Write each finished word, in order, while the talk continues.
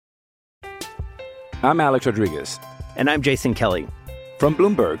I'm Alex Rodriguez. And I'm Jason Kelly. From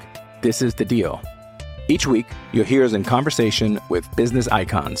Bloomberg, this is The Deal. Each week, you'll hear us in conversation with business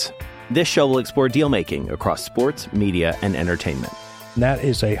icons. This show will explore deal-making across sports, media, and entertainment. That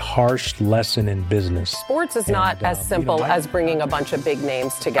is a harsh lesson in business. Sports is not as simple as bringing a bunch of big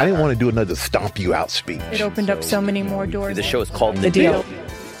names together. I didn't want to do another stomp you out speech. It opened up so many more doors. The show is called The Deal.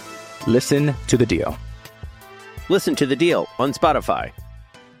 Listen to The Deal. Listen to The Deal on Spotify.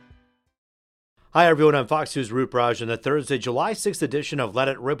 Hi, everyone. I'm Fox News' Root Raj. In the Thursday, July 6th edition of Let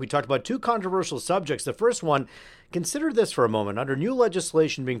It Rip, we talked about two controversial subjects. The first one, consider this for a moment. Under new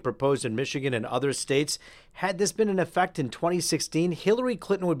legislation being proposed in Michigan and other states, had this been in effect in 2016, Hillary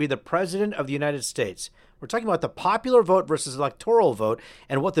Clinton would be the president of the United States. We're talking about the popular vote versus electoral vote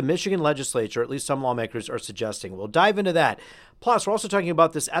and what the Michigan legislature, at least some lawmakers, are suggesting. We'll dive into that. Plus, we're also talking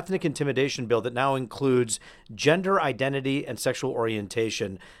about this ethnic intimidation bill that now includes gender identity and sexual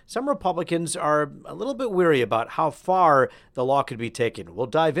orientation. Some Republicans are a little bit weary about how far the law could be taken. We'll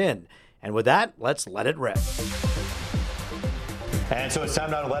dive in. And with that, let's let it rip. And so it's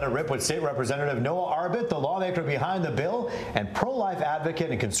time now to let it rip with State Representative Noah Arbit, the lawmaker behind the bill, and pro-life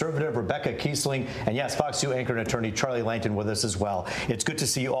advocate and conservative Rebecca Kiesling, and yes, Fox 2 anchor and attorney Charlie Langton with us as well. It's good to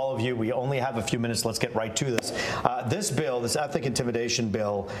see all of you. We only have a few minutes. Let's get right to this. This bill, this ethnic intimidation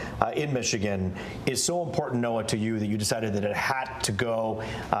bill in Michigan, is so important, Noah, to you that you decided that it had to go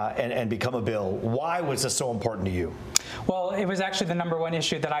and become a bill. Why was this so important to you? Well, it was actually the number one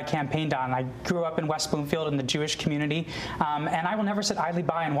issue that I campaigned on. I grew up in West Bloomfield in the Jewish community, and I will never sit idly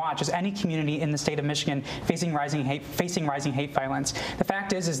by and watch as any community in the state of Michigan facing rising hate violence. The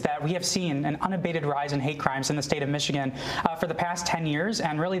fact is that we have seen an unabated rise in hate crimes in the state of Michigan for the past 10 years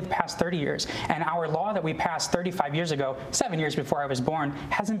and really the past 30 years. And our law that we passed 35 years ago, 7 years before I was born,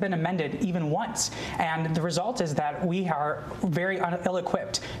 hasn't been amended even once. And the result is that we are very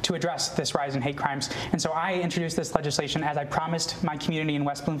ill-equipped to address this rise in hate crimes. And so I introduced this legislation, as I promised my community in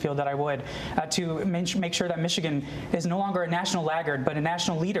West Bloomfield that I would, to make sure that Michigan is no longer a national laggard, but a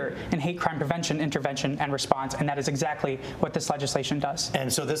national leader in hate crime prevention, intervention, and response. And that is exactly what this legislation does.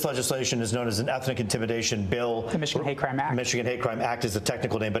 And so this legislation is known as an ethnic intimidation bill. The Michigan Hate Crime Act. Michigan Hate Crime Act is the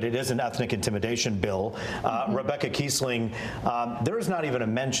technical name, but it is an ethnic intimidation bill. Rebecca Kiesling, there is not even a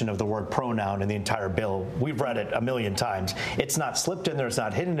mention of the word pronoun in the entire bill. We've read it a million times. It's not slipped in there. It's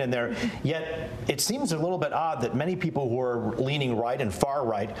not hidden in there. Yet it seems a little bit odd that many people who are leaning right and far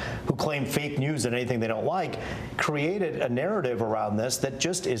right, who claim fake news and anything they don't like, created a narrative around this that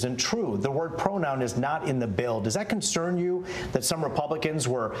just isn't true. The word pronoun is not in the bill. Does that concern you that some Republicans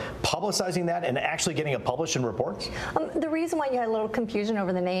were publicizing that and actually getting it published in reports? The reason why you had a little confusion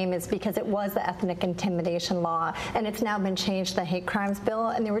over the name is because it was the ethnic intimidation law, and it's now been changed to the hate crimes bill,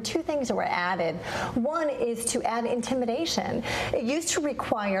 and there were two things that were added. One is to add intimidation. It used to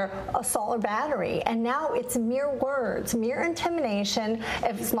require assault or battery, and now it's mere words, mere intimidation.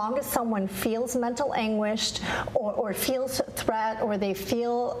 As long as someone feels mental anguish or feels threat or they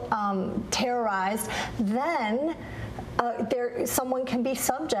feel terrorized, then someone can be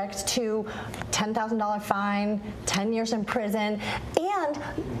subject to $10,000 fine, 10 years in prison,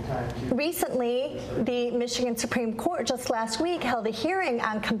 and recently the Michigan Supreme Court just last week held a hearing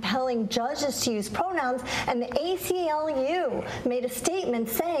on compelling judges to use pronouns, and the ACLU made a statement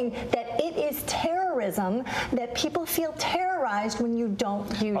saying that it is terrorism, that people feel terrorized when you don't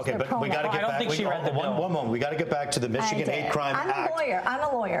use their pronouns. Okay, but we got to get back. One moment. We got to get back to the Michigan Hate Crime Act. I'm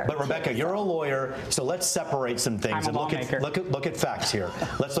a lawyer. But Rebecca, you're a lawyer, so let's separate some things and look at facts here.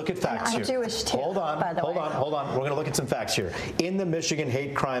 Let's look at facts here. I'm Jewish too. Hold on. We're going to look at some facts here. In the Michigan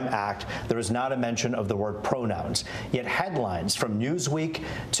Hate Crime Act, there is not a mention of the word pronouns. Yet headlines from Newsweek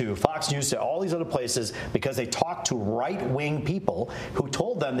to Fox News to all these other places, because they talked to right-wing people who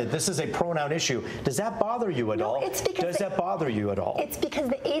told them that this is a pronoun issue. Does that bother you at all? Does that bother you at all? It's because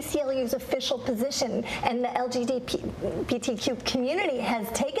the ACLU's official position and the LGBTQ community has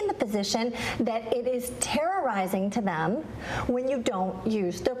taken the position that it is terrorizing to them when you don't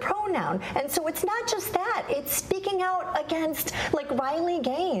use their pronoun. And so it's not just that, it's speaking out against like Riley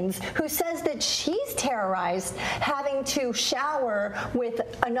Gaines, who says that she's terrorized having to shower with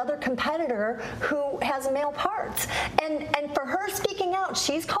another competitor who has male parts. And for her speaking out,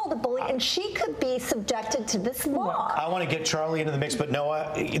 she's called a bully and she could be subjected to this law. I want to get Charlie into the mix, but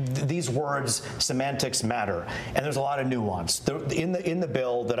Noah, these words, semantics matter. And there's a lot of nuance. In the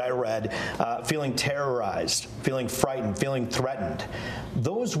bill that I read, feeling terrorized, feeling frightened, feeling threatened.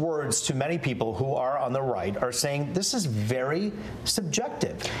 Those words to many people who are on the right are saying this is very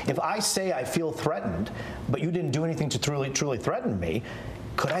subjective. If I say I feel threatened, but you didn't do anything to truly threaten me,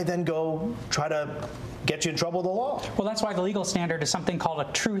 could I then go try to get you in trouble with the law. Well, that's why the legal standard is something called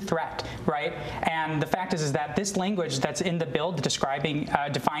a true threat, right? And the fact is that this language that's in the bill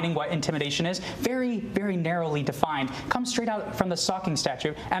defining what intimidation is, very, very narrowly defined, comes straight out from the stalking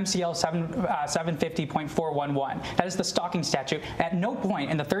statute, MCL 750.411. That is the stalking statute. At no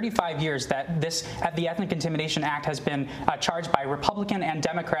point in the 35 years that the Ethnic Intimidation Act has been charged by Republican and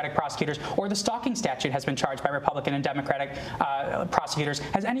Democratic prosecutors, or the stalking statute has been charged by Republican and Democratic prosecutors,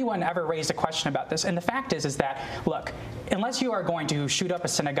 has anyone ever raised a question about this? And the fact is that, look, unless you are going to shoot up a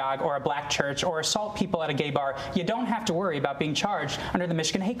synagogue or a black church or assault people at a gay bar, you don't have to worry about being charged under the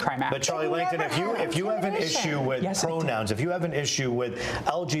Michigan Hate Crime Act. But Charlie Langton, if you have an issue with pronouns, if you have an issue with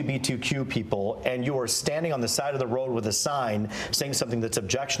LGBTQ people, and you are standing on the side of the road with a sign saying something that's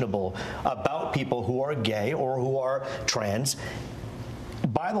objectionable about people who are gay or who are trans,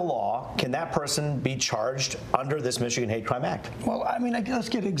 by the law, can that person be charged under this Michigan Hate Crime Act? Well, I mean, let's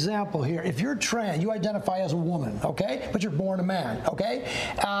get an example here. If you're trans, you identify as a woman, okay, but you're born a man, okay?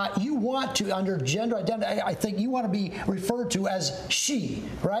 You want to, under gender identity, I think you want to be referred to as she,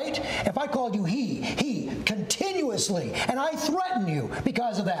 right? If I called you he continuously, and I threaten you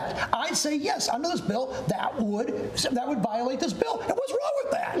because of that, I'd say yes, under this bill, that would violate this bill. And what's wrong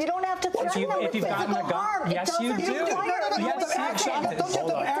with that? You don't have to threaten them with physical harm. Yes, you do.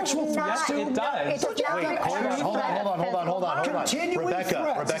 Yes, it does. Wait, hold on. Rebecca,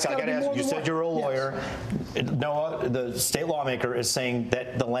 I gotta ask you, you said you're a lawyer. Noah, the state lawmaker, is saying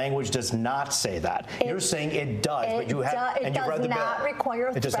that the language does not say that. You're saying it does, but you have, and you read the bill.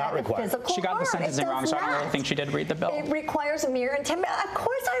 It does not require physical harm. She got the sentencing wrong, so I don't really think she did read the bill. It requires a mere intimidation. Of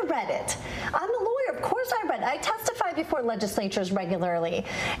course I read it. I'm a lawyer. Of course I read it. I testify before legislatures regularly,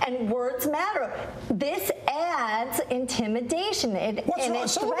 and words matter. This adds intimidation.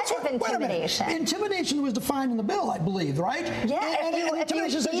 It's threat of intimidation. Intimidation was defined in the bill, I believe, right? Yeah, if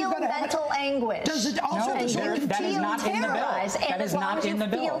you feel mental anguish. Does it also that is not in the bill. That is not in the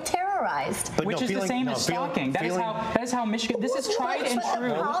bill. Feel terrorized. Which is the same as stalking. That is how Michigan. This is tried and true.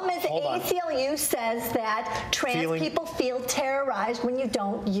 The problem is ACLU says that trans people feel terrorized when you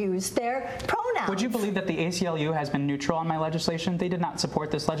don't use their pronouns. Would you believe that the ACLU has been neutral on my legislation? They did not support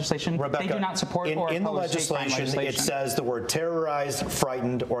this legislation. Rebecca, they do not support or in the oppose legislation, it says the word terrorized,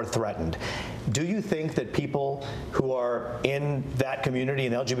 frightened, or threatened. Do you think that people who are in that community,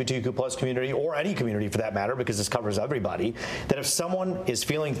 in the LGBTQ plus community, or any community for that matter, because this covers everybody, that if someone is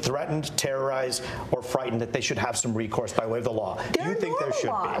feeling threatened, terrorized, or frightened, that they should have some recourse by way of the law? Do you think there should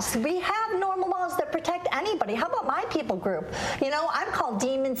laws. be? We have normal laws that protect anybody. How about my people group? You know, I'm called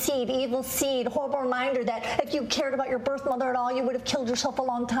demon seed, evil seed, horrible reminder that if you cared about your birth mother at all, you would have killed yourself a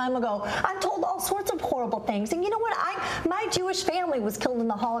long time ago. I'm told all sorts of horrible things. And you know what? My Jewish family was killed in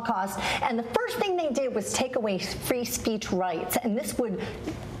the Holocaust, and the first thing they did was take away free speech rights, and this would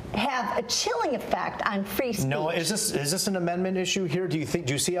have a chilling effect on free speech. No, is this an amendment issue here? Do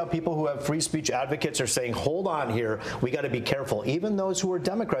you see how people who have free speech advocates are saying, hold on here, we got to be careful? Even those who are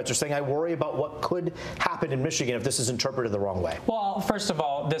Democrats are saying, I worry about what could happen in Michigan if this is interpreted the wrong way. Well, first of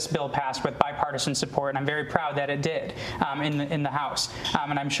all, this bill passed with bipartisan support, and I'm very proud that it did in the House,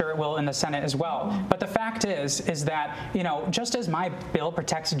 and I'm sure it will in the Senate as well. But the fact is that, you know, just as my bill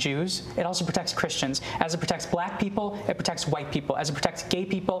protects Jews, it also protects Christians. As it protects black people, it protects white people. As it protects gay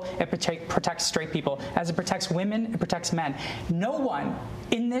people, it protects straight people. As it protects women, it protects men. No one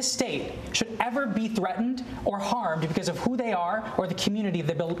in this state should ever be threatened or harmed because of who they are or the community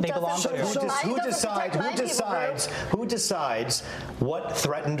they belong to. Who decides what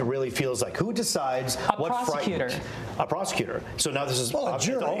threatened really feels like? Who decides what frightened? A prosecutor. So now this is a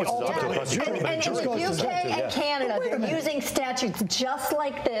jury. And in the UK and Canada, they're using statutes just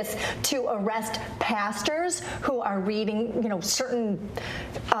like this to arrest pastors who are reading, you know, certain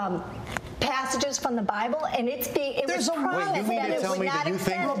passages from the Bible, and it was promised that it would not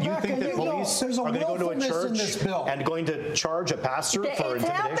extend. You think that police are going to go to a church and going to charge a pastor for intimidation?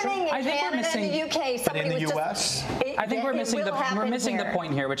 Happening in Canada and the UK. But in the U.S.? I think we're missing the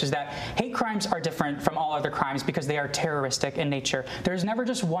point here, which is that hate crimes are different from all other crimes because they are terroristic in nature. There's never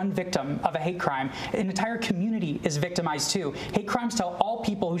just one victim of a hate crime. An entire community is victimized too. Hate crimes tell all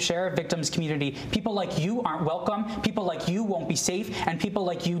people who share a victim's community, people like you aren't welcome, people like you won't be safe, and people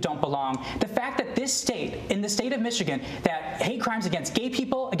like you don't belong. The fact that this state, in the state of Michigan, that hate crimes against gay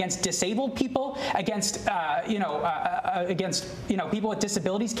people, against disabled people, against people with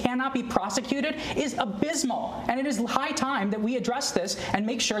disabilities cannot be prosecuted is abysmal, and it is high time that we address this and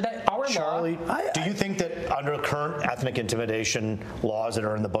make sure that our our Charlie, law. do you think that under current ethnic intimidation laws that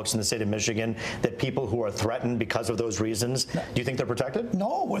are in the books in the state of Michigan, that people who are threatened because of those reasons, do you think they're protected?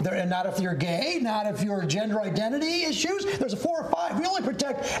 No, not if you're gay, not if you're gender identity issues. There's a 4 or 5. We only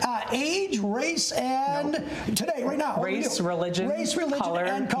protect age, race, and today, right now. Race, religion, color,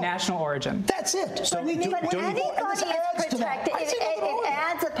 and national origin. That's it. So anybody is protected. It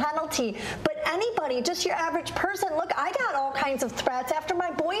adds a penalty. But anybody, just your average person, look, I got all kinds of threats after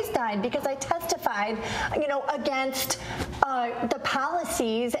my boys died because I testified, against the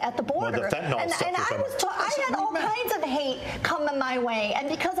policies at the border. Well, the fentanyl and I had all kinds of hate coming my way, and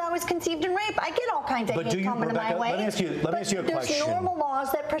because I was conceived in rape, I get all kinds of hate coming my way. Let me ask you a question. There's normal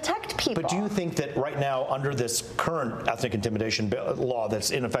laws that protect people. But do you think that right now, under this current ethnic intimidation law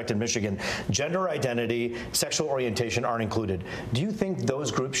that's in effect in Michigan, gender identity, sexual orientation aren't included? Do you think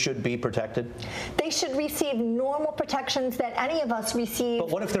those groups should be protected? They should receive normal protections that any of us receive. But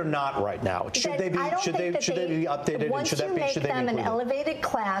what if they're not right now? Should they be? Should they be updated? Once and should you make should they be them an included? elevated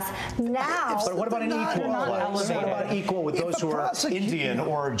class, now. But what about an equal class? What about equal with those who are Indian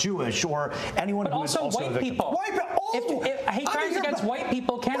or Jewish or anyone who is also white people? Hate crimes against white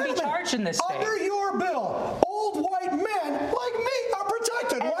people can be charged in this state. Under your bill, old white men like me are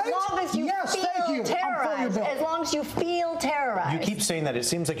protected, right? As long as you feel terrorized. As long as you feel terrorized. You keep saying that. It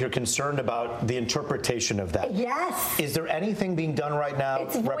seems like you're concerned about the interpretation of that. Yes. Is there anything being done right now,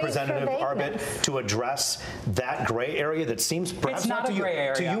 Representative Arbit, to address that gray area that seems perhaps it's not a gray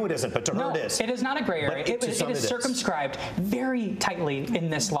area. To you it isn't, but to her it is. It is not a gray area. It is circumscribed very tightly in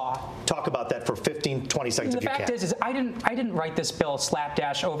this law. Talk about that for 15, 20 seconds if you can. The fact is I didn't write this bill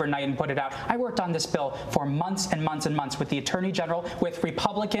slapdash overnight and put it out. I worked on this bill for months and months and months with the Attorney General, with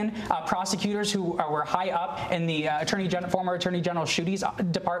Republican prosecutors who were high up in the former Attorney General Schuette's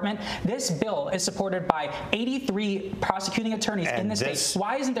department. This bill is supported by 83 prosecuting attorneys in the state.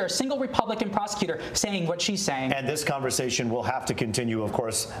 Why isn't there a single Republican prosecutor saying what she's saying? And this conversation will have to continue, of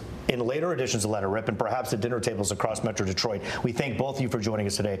course, in later editions of Let It Rip and perhaps at dinner tables across Metro Detroit. We thank both of you for joining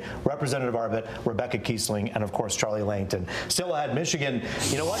us today. Representative Arbit, Rebecca Kiesling, and of course, Charlie Langton. Still ahead, Michigan,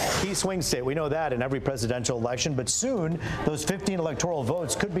 you know what? Key swing state. We know that in every presidential election, but soon those 15 electoral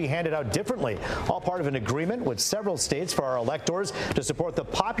votes could be handed out differently. All part of an agreement with several states for our electors to support the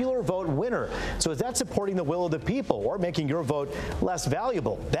popular vote winner. So is that supporting the will of the people or making your vote less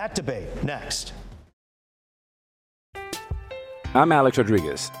valuable? That debate next. I'm Alex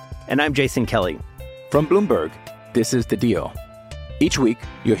Rodriguez. And I'm Jason Kelly. From Bloomberg, this is The Deal. Each week,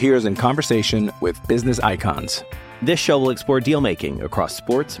 you'll hear us in conversation with business icons. This show will explore deal-making across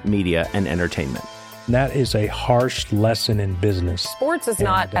sports, media, and entertainment. That is a harsh lesson in business. Sports is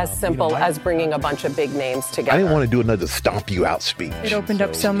not as simple as bringing a bunch of big names together. I didn't want to do another stomp you out speech. It opened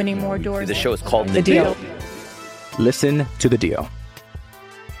up so many more doors. The show is called The Deal. Listen to The Deal.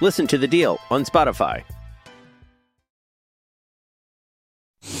 Listen to The Deal on Spotify.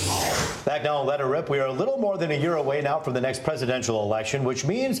 Back now on Let It Rip, we are a little more than a year away now from the next presidential election, which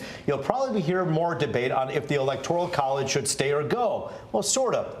means you'll probably hear more debate on if the Electoral College should stay or go. Well,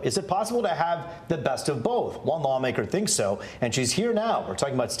 sort of. Is it possible to have the best of both? One lawmaker thinks so, and she's here now. We're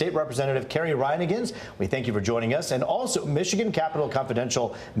talking about State Representative Carrie Reinigans. We thank you for joining us. And also Michigan Capitol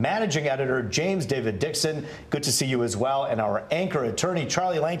Confidential Managing Editor James David Dixon. Good to see you as well. And our anchor attorney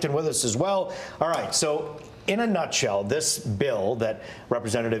Charlie Langton with us as well. All right, so in a nutshell, this bill that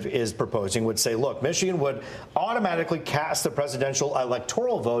Representative is proposing would say, look, Michigan would automatically cast the presidential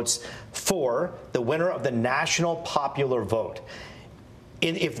electoral votes for the winner of the national popular vote.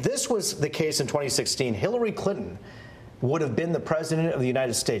 If this was the case in 2016, Hillary Clinton would have been the president of the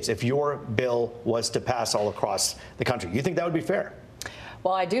United States if your bill was to pass all across the country. You think that would be fair?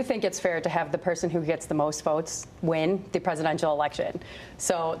 Well, I do think it's fair to have the person who gets the most votes win the presidential election.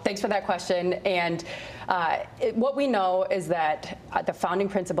 So thanks for that question. And what we know is that the founding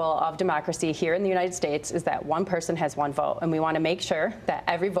principle of democracy here in the United States is that one person has one vote. And we want to make sure that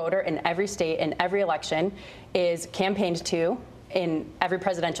every voter in every state in every election is campaigned to in every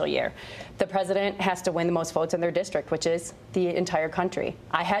presidential year. The president has to win the most votes in their district, which is the entire country.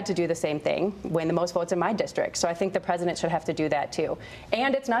 I had to do the same thing, win the most votes in my district. So I think the president should have to do that too.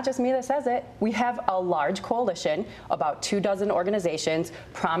 And it's not just me that says it. We have a large coalition, about 24 organizations,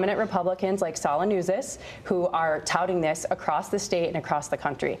 prominent Republicans like Salanuzis, who are touting this across the state and across the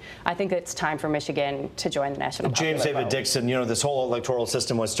country. I think it's time for Michigan to join the national James David vote. Dixon, you know, this whole electoral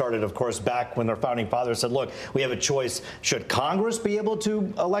system was started, of course, back when our founding fathers said, look, we have a choice. Should Congress be able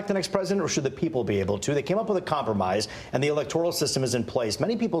to elect the next president, or should the people be able to? They came up with a compromise, and the electoral system is in place.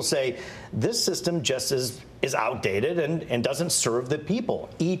 Many people say this system just is outdated and doesn't serve the people,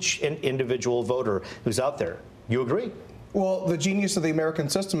 each individual voter who's out there. You agree? Well, the genius of the American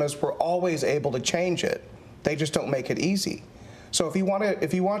system is we're always able to change it. They just don't make it easy. So if you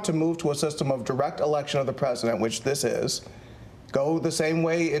want to move to a system of direct election of the president, which this is, go the same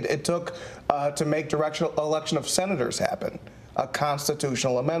way it took to make direct election of senators happen, a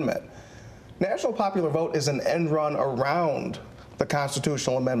constitutional amendment. National popular vote is an end run around the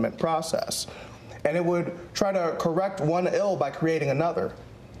constitutional amendment process. And it would try to correct one ill by creating another.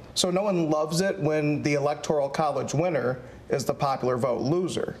 So no one loves it when the Electoral College winner is the popular vote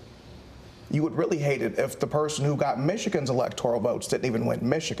loser. You would really hate it if the person who got Michigan's electoral votes didn't even win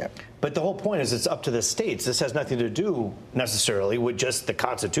Michigan. But the whole point is it's up to the states. This has nothing to do necessarily with just the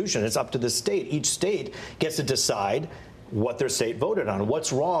Constitution. It's up to the state. Each state gets to decide what their state voted on.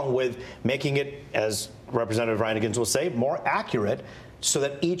 What's wrong with making it, as Representative Reinigans will say, more accurate so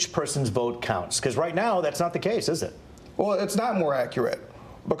that each person's vote counts? Because right now, that's not the case, is it? Well, it's not more accurate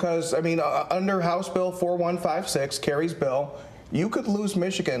because, I mean, under House Bill 4156, Kerry's bill, you could lose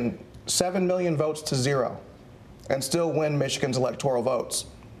Michigan 7 million votes to 0 and still win Michigan's electoral votes.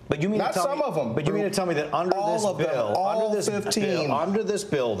 But you mean not some of them. But you mean to tell me that under all this of bill, them, all 15, under this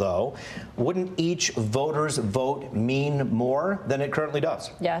bill, though, wouldn't each voter's vote mean more than it currently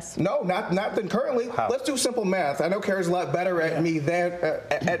does? Yes. No, not than currently. How? Let's do simple math. I know Kerry's a lot better at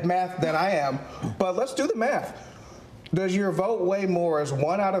at math than I am, but let's do the math. Does your vote weigh more as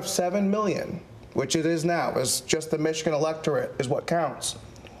 1 out of 7 million, which it is now, as just the Michigan electorate is what counts,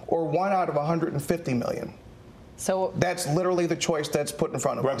 or 1 out of 150 million? So that's literally the choice that's put in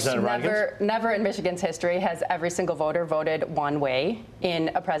front of us. Never in Michigan's history has every single voter voted one way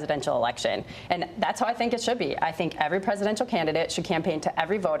in a presidential election. And that's how I think it should be. I think every presidential candidate should campaign to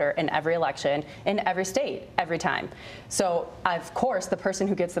every voter in every election in every state every time. So, of course, the person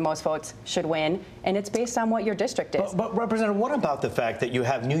who gets the most votes should win, and it's based on what your district is. But Representative, what about the fact that you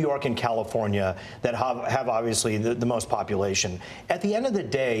have New York and California that have obviously the most population? At the end of the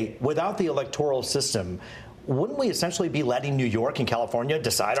day, without the electoral system, wouldn't we essentially be letting New York and California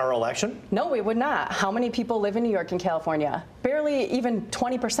decide our election? No, we would not. How many people live in New York and California? Barely even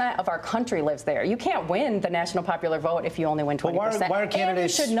 20% of our country lives there. You can't win the national popular vote if you only win 20%. Why are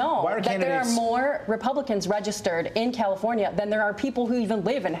candidates? And you should know that there are more Republicans registered in California than there are people who even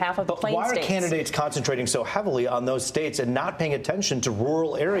live in half of the plain states. Why are candidates concentrating so heavily on those states and not paying attention to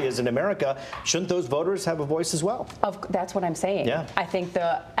rural areas in America? Shouldn't those voters have a voice as well? That's what I'm saying. Yeah. I think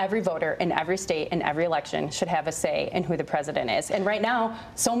every voter in every state in every election should have a say in who the president is. And right now,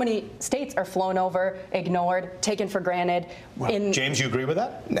 so many states are flown over, ignored, taken for granted. Well, James, you agree with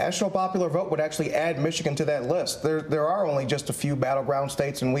that? National popular vote would actually add Michigan to that list. There are only just a few battleground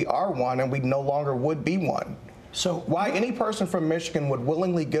states, and we are one, and we no longer would be one. So why any person from Michigan would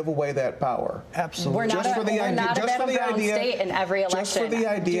willingly give away that power? Absolutely. We're not a battleground state in every election. Just for the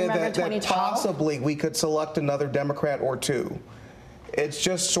idea that possibly we could select another Democrat or two. It's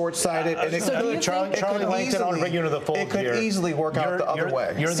just short-sighted, and it could, Charlie Langton, I'll bring you into the fold here. It could easily work out the other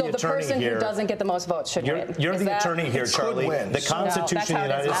way. You're so the person who doesn't get the most votes should win. You're the attorney here, Charlie. The Constitution of the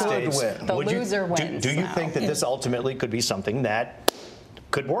United States. The loser wins. Do you think that this ultimately could be something that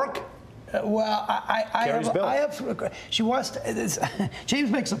could work? Well, she wants to,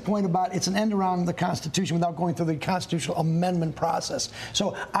 James makes a point about it's an end around the Constitution without going through the constitutional amendment process.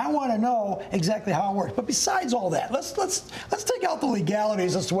 So I want to know exactly how it works. But besides all that, let's take out the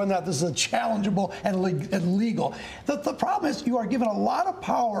legalities as to whether or not this is challengeable and legal. The problem is you are given a lot of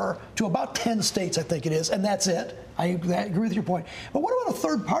power to about 10 states, I think it is, and that's it. I agree with your point. But what about a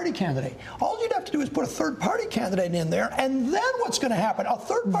third-party candidate? All you'd have to do is put a third-party candidate in there, and then what's going to happen? A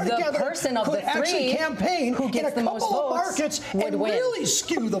third-party candidate could actually campaign in a couple of markets and really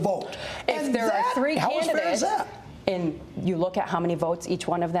skew the vote. If there are 3 candidates, and you look at how many votes each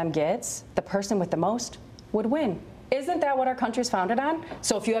one of them gets, the person with the most would win. Isn't that what our country's founded on?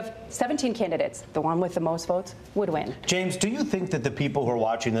 So if you have 17 candidates, the one with the most votes would win. James, do you think that the people who are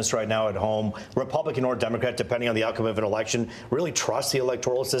watching this right now at home, Republican or Democrat, depending on the outcome of an election, really trust the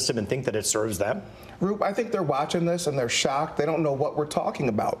electoral system and think that it serves them? Roop, I think they're watching this and they're shocked. They don't know what we're talking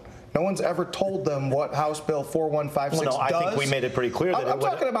about. No one's ever told them what House Bill 4156 does. I think we made it pretty clear that I'm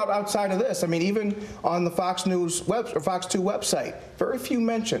talking about outside of this. I mean, even on the Fox 2 website, very few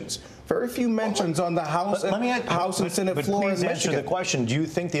mentions on the House and Senate floor in Michigan. Please answer the question. Do you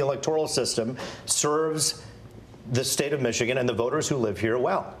think the electoral system serves the state of Michigan and the voters who live here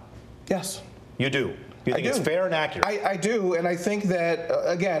well? Yes. You do? You think it's fair and accurate? I do, and I think that,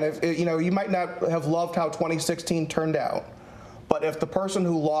 again, you might not have loved how 2016 turned out, but if the person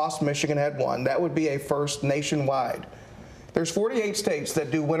who lost Michigan had won, that would be a first nationwide. There's 48 states that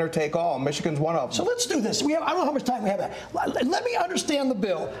do winner take all. Michigan's one of them. So let's do this. I don't know how much time we have. Let me understand the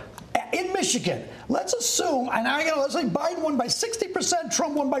bill. in Michigan, let's assume, and let's say Biden won by 60%,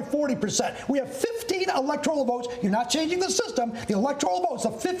 Trump won by 40%. We have 15 electoral votes. You're not changing the system. The electoral votes,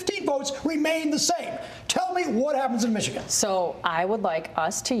 the 15 votes remain the same. Tell me what happens in Michigan. So I would like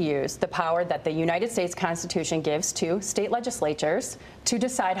us to use the power that the United States Constitution gives to state legislatures to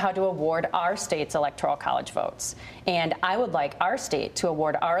decide how to award our state's electoral college votes. And I would like our state to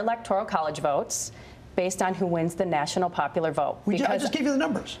award our electoral college votes based on who wins the national popular vote. I just gave you the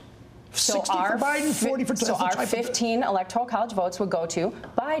numbers. So 60 for Biden, 40 for Trump. So our 15 electoral college votes would go to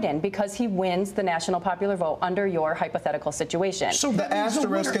Biden because he wins the national popular vote under your hypothetical situation. So the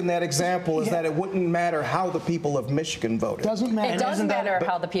asterisk in that example is that it wouldn't matter how the people of Michigan voted. Doesn't matter. It does matter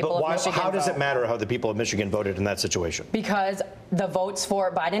how the people of Michigan vote. How does it matter how the people of Michigan voted in that situation? Because the votes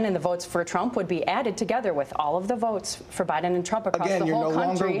for Biden and the votes for Trump would be added together with all of the votes for Biden and Trump across the whole country. Again,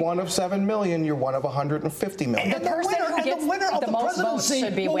 you're no longer one of 7 million, you're one of 150 million. And the person who gets the most votes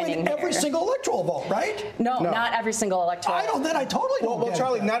should be winning every single electoral vote, right? No, not every single electoral. I totally don't Well,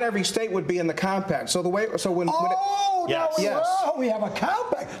 Charlie, not every state would be in the compact. So when we have a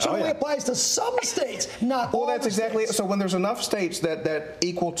compact. So it only applies to some states, not all. Well, that's exactly it. So when there's enough states that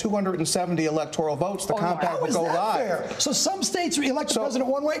equal 270 electoral votes, the compact would go live. Fair? So some states elect the president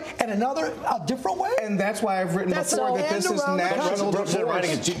one way and another a different way? And that's why I've written before that this is national divorce.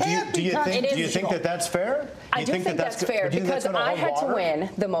 Do you think that that's fair? I do think that's fair because I had to win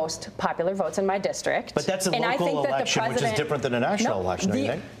the most popular votes in my district. But that's a local election, which is different than a national election, don't you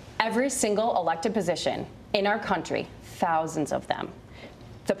think? Every single elected position in our country, thousands of them,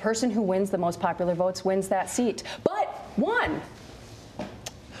 the person who wins the most popular votes wins that seat. But one,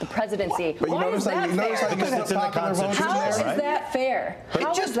 the presidency. Why is that fair? Because it's in the Constitution. How is that fair?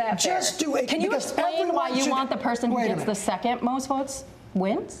 How is that fair? Can you explain why you want the person who gets the second most votes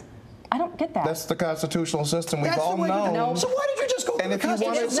wins? I don't get that. That's the constitutional system. We've all known. No. So why did you just go to the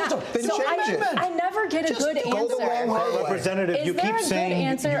constitutional system? Then change it. I never get a good answer. Representative, you keep saying. Is there a good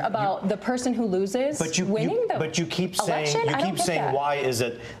answer about the person who loses winning the election? But you keep saying why is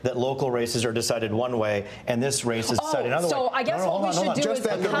it that local races are decided one way and this race is decided another way? So I guess what we should do is the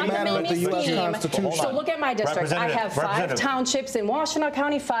cockamamie scheme. So look at my district. I have 5 townships in Washtenaw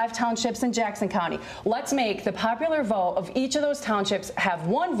County, 5 townships in Jackson County. Let's make the popular vote of each of those townships have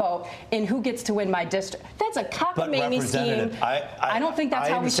 1 vote in who gets to win my district. That's a cockamamie scheme. I don't think that's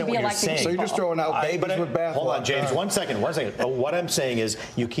how we should be electing people. So you're just throwing out babies with bathwater. Hold on, James. One second. What I'm saying is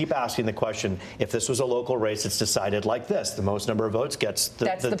you keep asking the question, if this was a local race, it's decided like this. The most number of votes gets the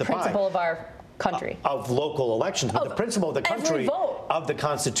That's the principle of our country. Of local elections. But the principle of the country, of the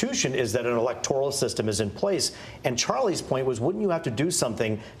Constitution, is that an electoral system is in place. And Charlie's point was, wouldn't you have to do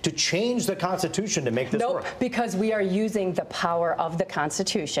something to change the Constitution to make this work? Nope, because we are using the power of the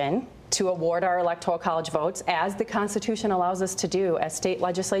Constitution to award our electoral college votes, as the Constitution allows us to do. As state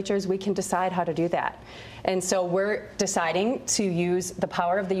legislatures, we can decide how to do that. And so we're deciding to use the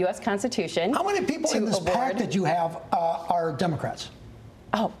power of the U.S. Constitution. How many people in this pack that you have are Democrats?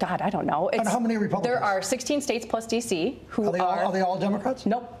 Oh, God, I don't know. And how many Republicans? There are 16 states plus D.C. who are they all Democrats?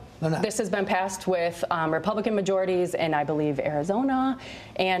 Nope. This has been passed with Republican majorities in, I believe, Arizona.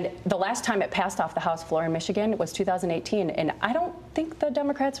 And the last time it passed off the House floor in Michigan was 2018. And I don't think the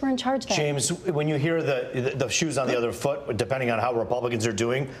Democrats were in charge then. James, when you hear the shoes on the other foot, depending on how Republicans are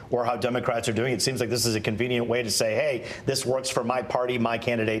doing or how Democrats are doing, it seems like this is a convenient way to say, hey, this works for my party, my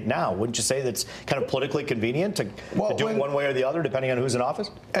candidate now. Wouldn't you say that's kind of politically convenient to do it one way or the other, depending on who's in office?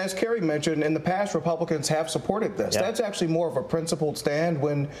 As Kerry mentioned, in the past, Republicans have supported this. Yeah. That's actually more of a principled stand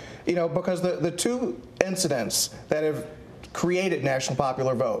when, because the 2 incidents that have created national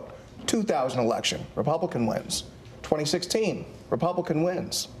popular vote, 2000 election, Republican wins. 2016, Republican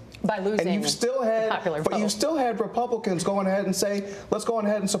wins. By losing and you've still had, popular vote. But you still had Republicans going ahead and say, let's go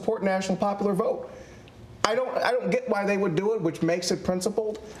ahead and support national popular vote. I don't get why they would do it, which makes it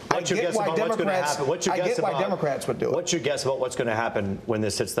principled. I get why Democrats would do it. What's your guess about what's going to happen when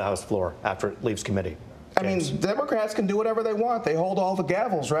this hits the House floor after it leaves committee? I mean, Democrats can do whatever they want. They hold all the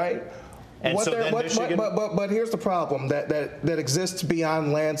gavels, right? And but here's the problem that exists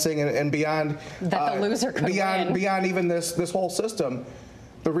beyond Lansing and beyond the loser could win. Beyond even this whole system.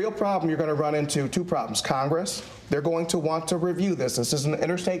 The real problem you're going to run into 2 problems. Congress, they're going to want to review this. This is an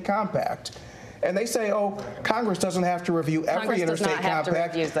interstate compact. And they say, Congress doesn't have to review every interstate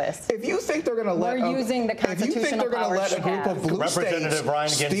compact. If you think they're going to let a group of blue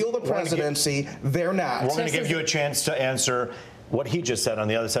states steal the presidency, they're not. We're going to give you a chance to answer what he just said on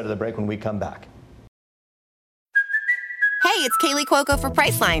the other side of the break when we come back. Hey, it's Kaylee Cuoco for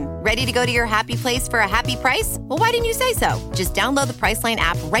Priceline. Ready to go to your happy place for a happy price? Well, why didn't you say so? Just download the Priceline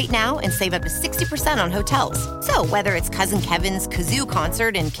app right now and save up to 60% on hotels. So whether it's Cousin Kevin's Kazoo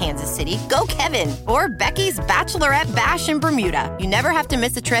Concert in Kansas City, go Kevin, or Becky's Bachelorette Bash in Bermuda, you never have to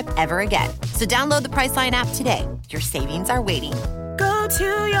miss a trip ever again. So download the Priceline app today. Your savings are waiting. Go to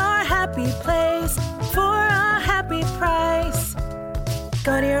your happy place for a happy price.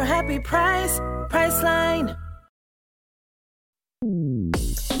 Go to your happy price, Priceline.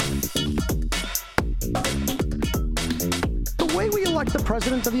 The way we elect the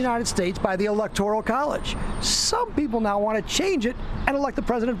President of the United States by the Electoral College. Some people now want to change it and elect the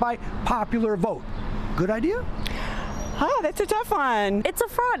President by popular vote. Good idea? Oh, that's a tough one. It's a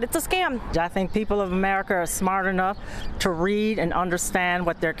fraud. It's a scam. I think people of America are smart enough to read and understand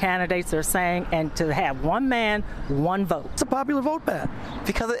what their candidates are saying and to have one man, one vote. It's a popular vote, Pat.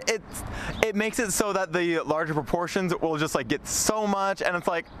 Because it makes it so that the larger proportions will just like get so much, and it's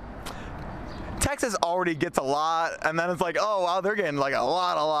like Texas already gets a lot, and then it's like, oh wow, they're getting like a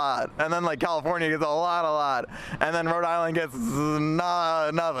lot, and then like California gets a lot, and then Rhode Island gets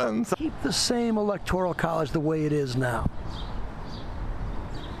nothing. So keep the same Electoral College the way it is now.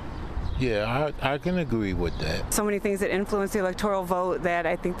 Yeah, I can agree with that. So many things that influence the electoral vote that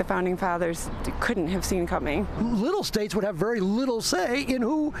I think the founding fathers couldn't have seen coming. Little states would have very little say in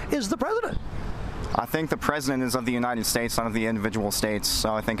who is the president. I think the president is of the United States, not of the individual states,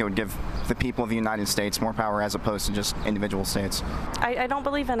 so I think it would give the people of the United States more power as opposed to just individual states. I don't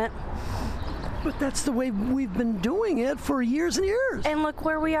believe in it. But that's the way we've been doing it for years and years. And look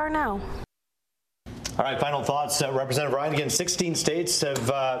where we are now. All right, final thoughts. Representative Ryan, again, 16 states have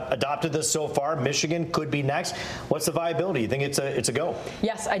adopted this so far. Michigan could be next. What's the viability? You think it's a go?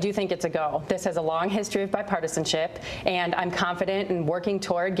 Yes, I do think it's a go. This has a long history of bipartisanship, and I'm confident in working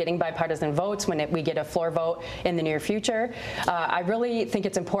toward getting bipartisan votes when we get a floor vote in the near future. I really think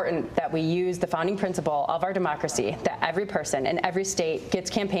it's important that we use the founding principle of our democracy, that every person in every state gets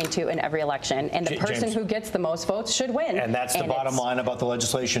campaigned to in every election, and the person who gets the most votes should win. And that's the bottom line about the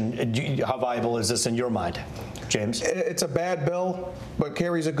legislation. How viable is this in your mind, James? It's a bad bill, but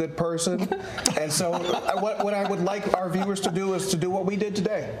Kerry's a good person. And so what I would like our viewers to do is to do what we did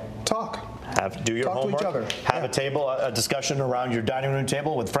today. Talk. Do your homework. To each other. Have a table, a discussion around your dining room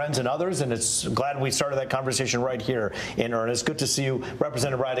table with friends and others, and it's glad we started that conversation right here in earnest. Good to see you,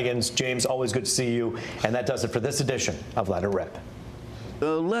 Representative Wright. James, always good to see you. And that does it for this edition of Let It Rip.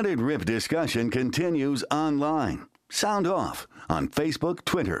 The Let It Rip discussion continues online. Sound off on Facebook,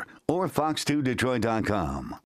 Twitter, or fox2detroit.com.